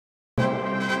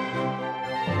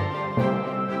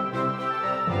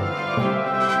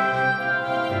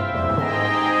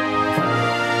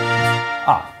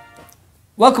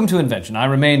Welcome to Invention. I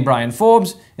remain Brian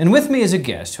Forbes, and with me is a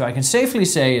guest who I can safely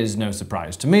say is no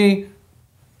surprise to me,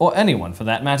 or anyone for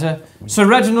that matter, Sir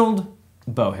Reginald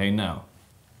Bohey-No.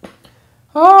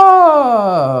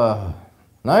 Ah,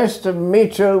 nice to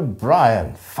meet you,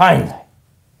 Brian, finally.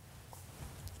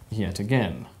 Yet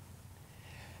again.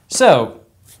 So,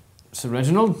 Sir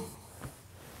Reginald,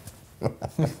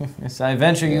 yes, I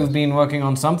venture you've been working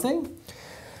on something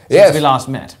since we last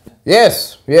met.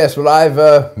 Yes, well,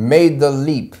 I've made the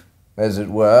leap, as it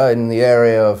were, in the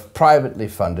area of privately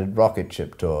funded rocket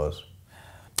ship tours.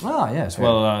 Ah, yes.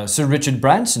 Well, Sir Richard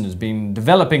Branson has been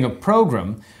developing a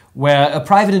program where a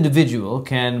private individual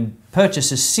can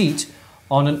purchase a seat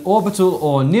on an orbital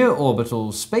or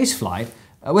near-orbital spaceflight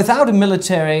without a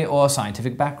military or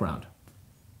scientific background.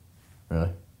 Really?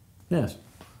 Yes.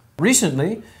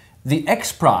 Recently, the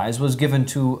X Prize was given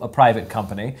to a private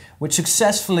company which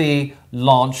successfully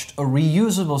launched a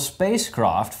reusable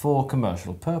spacecraft for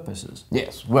commercial purposes.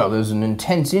 Yes, well, there's an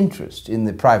intense interest in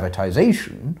the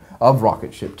privatization of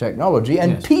rocket ship technology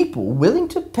and people willing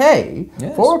to pay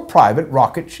for a private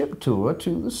rocket ship tour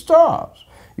to the stars.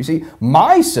 You see,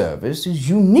 my service is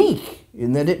unique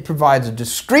in that it provides a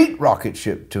discreet rocket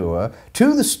ship tour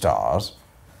to the stars'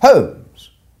 homes.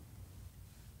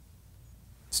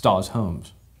 Stars'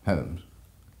 homes? Homes.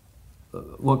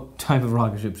 What type of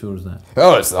rocket ship tour is that?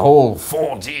 Oh, it's the whole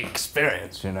 4D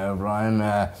experience, you know, Brian,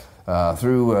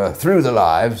 through the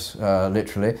lives,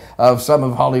 literally, of some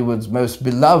of Hollywood's most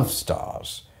beloved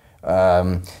stars,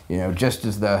 you know, just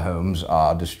as their homes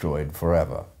are destroyed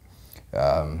forever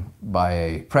by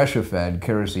a pressure-fed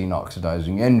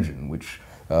kerosene-oxidizing engine, which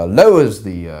lowers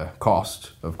the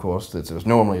cost, of course, that's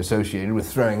normally associated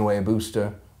with throwing away a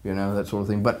booster, you know, that sort of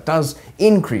thing, but does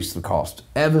increase the cost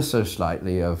ever so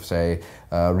slightly of, say,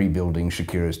 rebuilding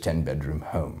Shakira's 10-bedroom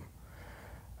home.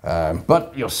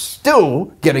 But you're still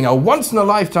getting a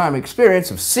once-in-a-lifetime experience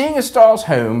of seeing a star's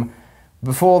home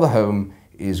before the home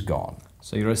is gone.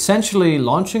 So you're essentially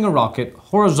launching a rocket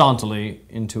horizontally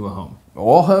into a home.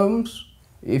 Or homes,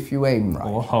 if you aim right.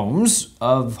 Or homes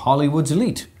of Hollywood's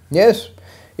elite. Yes.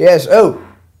 Oh,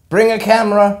 bring a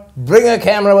camera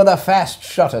with a fast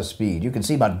shutter speed. You can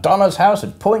see Madonna's house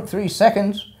at 0.3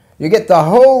 seconds. You get the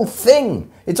whole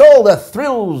thing. It's all the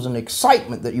thrills and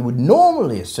excitement that you would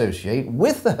normally associate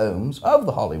with the homes of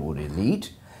the Hollywood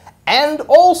elite, and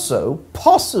also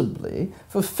possibly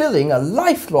fulfilling a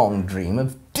lifelong dream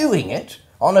of doing it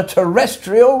on a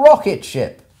terrestrial rocket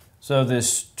ship. So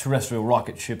this terrestrial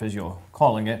rocket ship, as you're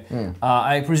calling it,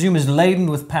 I presume is laden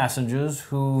with passengers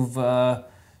who've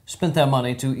spent their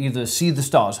money to either see the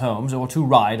stars' homes or to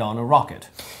ride on a rocket.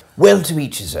 Well, to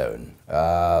each his own.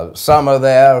 Some are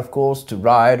there, of course, to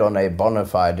ride on a bona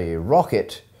fide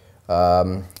rocket,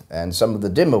 and some of the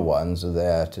dimmer ones are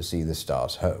there to see the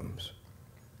stars' homes.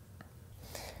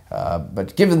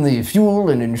 But given the fuel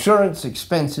and insurance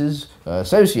expenses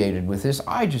associated with this,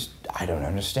 I don't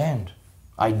understand.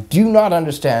 I do not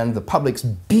understand the public's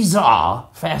bizarre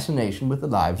fascination with the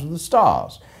lives of the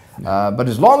stars. But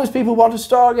as long as people want to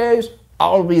stargaze,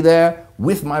 I'll be there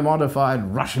with my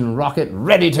modified Russian rocket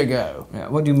ready to go. Yeah,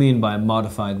 what do you mean by a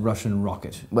modified Russian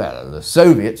rocket? Well, the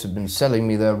Soviets have been selling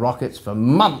me their rockets for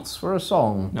months for a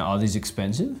song. Now, are these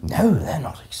expensive? No, they're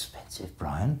not expensive,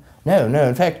 Brian. No,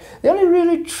 in fact, the only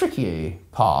really tricky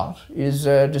part is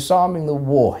disarming the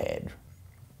warhead.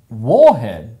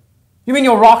 Warhead? You mean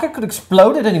your rocket could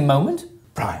explode at any moment?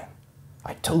 Brian,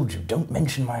 I told you, don't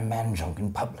mention my man junk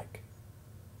in public.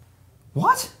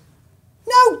 What?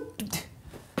 No!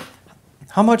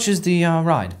 How much is the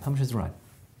ride? How much is the ride?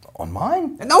 On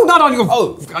mine? No, not on your...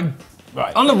 Oh,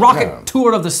 right. On the rocket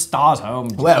tour of the stars' home.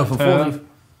 Well, for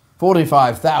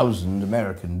 45,000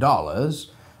 American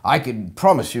dollars, I could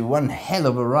promise you one hell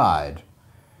of a ride.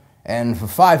 And for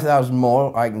 5,000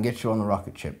 more, I can get you on the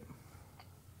rocket ship.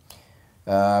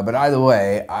 But either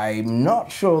way, I'm not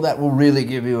sure that will really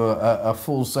give you a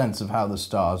full sense of how the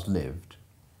stars lived.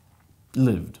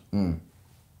 Lived.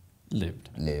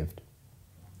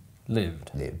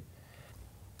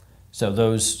 So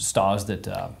those stars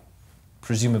that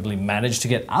presumably managed to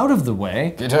get out of the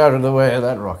way... Get out of the way of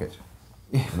that rocket.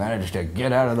 Managed to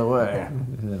get out of the way.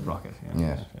 The rocket,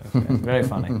 Yes. Okay. Very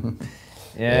funny.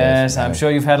 Yes, I'm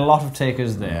sure you've had a lot of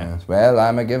takers there. Yes. Well,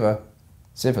 I'm a giver.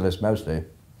 Syphilis, mostly.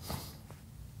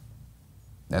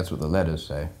 That's what the letters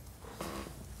say.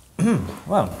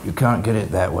 Well... You can't get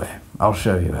it that way. I'll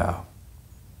show you how.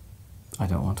 I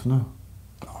don't want to know.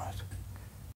 All right.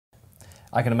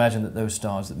 I can imagine that those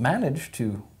stars that manage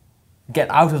to get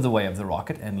out of the way of the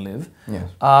rocket and live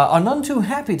are none too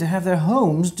happy to have their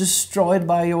homes destroyed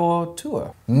by your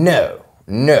tour. No.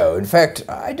 In fact,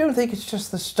 I don't think it's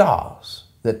just the stars.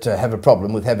 that have a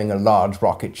problem with having a large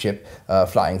rocket ship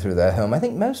flying through their home. I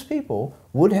think most people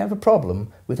would have a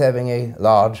problem with having a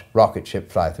large rocket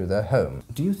ship fly through their home.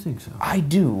 Do you think so? I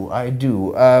do.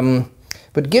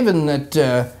 But given that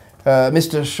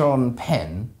Mr. Sean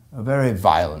Penn, a very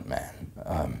violent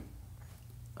man,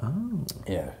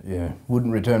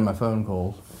 wouldn't return my phone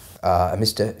calls.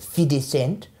 Mr.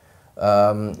 Fidescent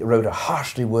wrote a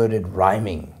harshly worded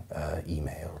rhyming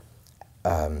email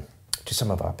to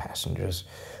some of our passengers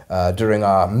during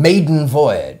our maiden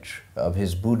voyage of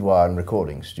his boudoir and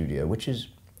recording studio, which is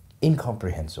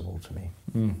incomprehensible to me.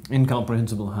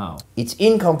 Incomprehensible how? It's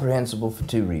incomprehensible for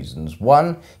two reasons.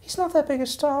 One, he's not that big a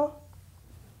star.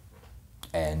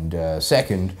 And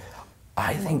second,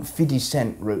 I think 50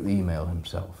 Cent wrote the email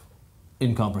himself.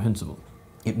 Incomprehensible.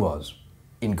 It was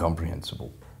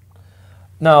incomprehensible.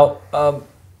 Now,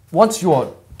 once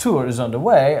your tour is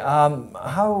underway,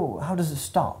 how does it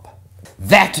stop?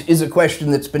 That is a question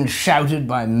that's been shouted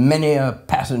by many a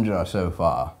passenger so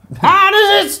far. How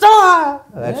does it start?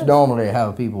 That's normally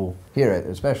how people hear it,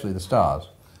 especially the stars.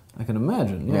 I can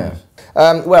imagine, yes.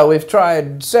 Well, we've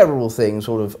tried several things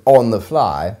sort of on the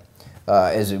fly,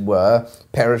 as it were.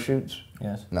 Parachutes?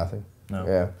 Yes. Nothing. No.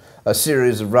 Yeah. A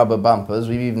series of rubber bumpers.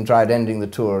 We've even tried ending the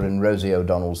tour in Rosie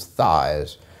O'Donnell's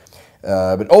thighs.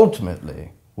 But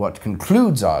ultimately, what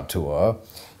concludes our tour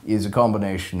is a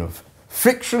combination of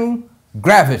friction,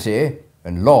 gravity,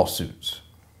 and lawsuits.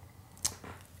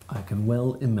 I can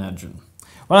well imagine.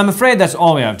 Well, I'm afraid that's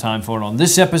all we have time for on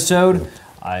this episode.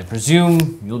 I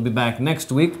presume you'll be back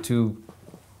next week to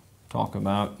talk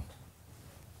about...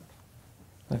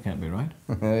 That can't be right.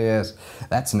 Yes,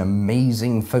 that's an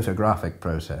amazing photographic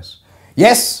process.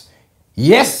 Yes,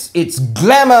 it's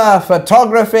glamour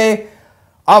photography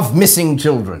of missing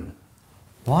children.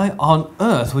 Why on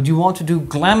earth would you want to do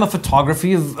glamour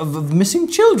photography of missing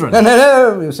children?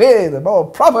 No, you see, the more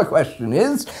proper question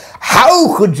is,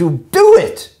 how could you do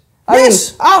it? I mean,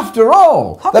 after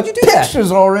all, the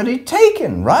picture's already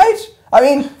taken, right? I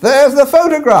mean, there's the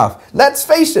photograph. Let's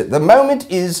face it, the moment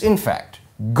is, in fact,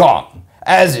 gone,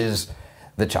 as is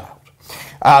the child.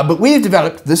 But we've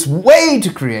developed this way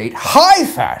to create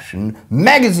high-fashion,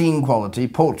 magazine-quality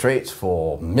portraits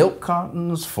for milk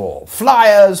cartons, for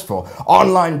flyers, for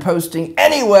online posting,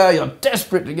 anywhere you're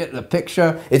desperate to get the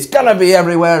picture. It's gonna be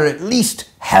everywhere. At least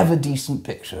have a decent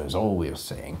picture, is all we're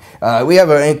saying. We have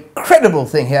an incredible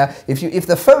thing here. If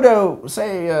the photo,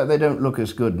 say they don't look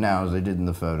as good now as they did in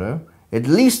the photo, at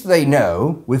least they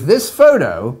know, with this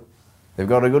photo, they've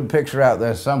got a good picture out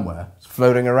there somewhere. It's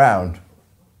floating around.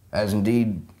 As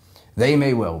indeed they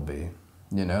may well be.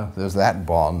 You know, there's that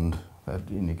bond, that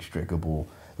inextricable,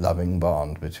 loving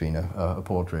bond between a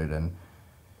portrait and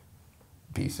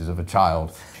pieces of a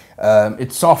child.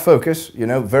 It's soft focus, you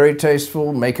know, very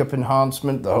tasteful, makeup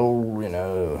enhancement, the whole, you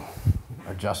know,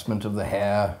 adjustment of the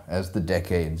hair as the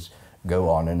decades go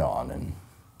on, and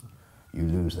you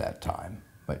lose that time.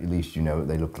 But at least you know what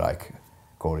they look like,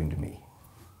 according to me.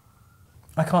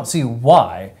 I can't see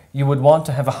why you would want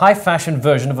to have a high-fashion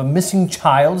version of a missing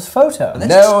child's photo.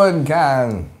 No one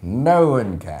can. No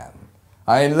one can.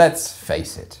 I mean, let's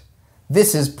face it.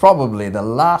 This is probably the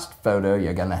last photo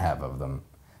you're going to have of them.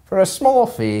 For a small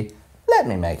fee, let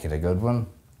me make it a good one.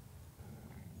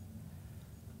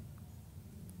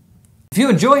 If you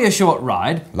enjoy your short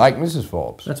ride... Like Mrs.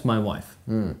 Forbes. That's my wife.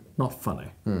 Not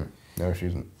funny. No, she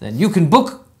isn't. Then you can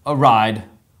book a ride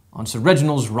on Sir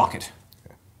Reginald's rocket.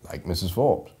 Like Mrs.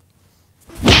 Forbes.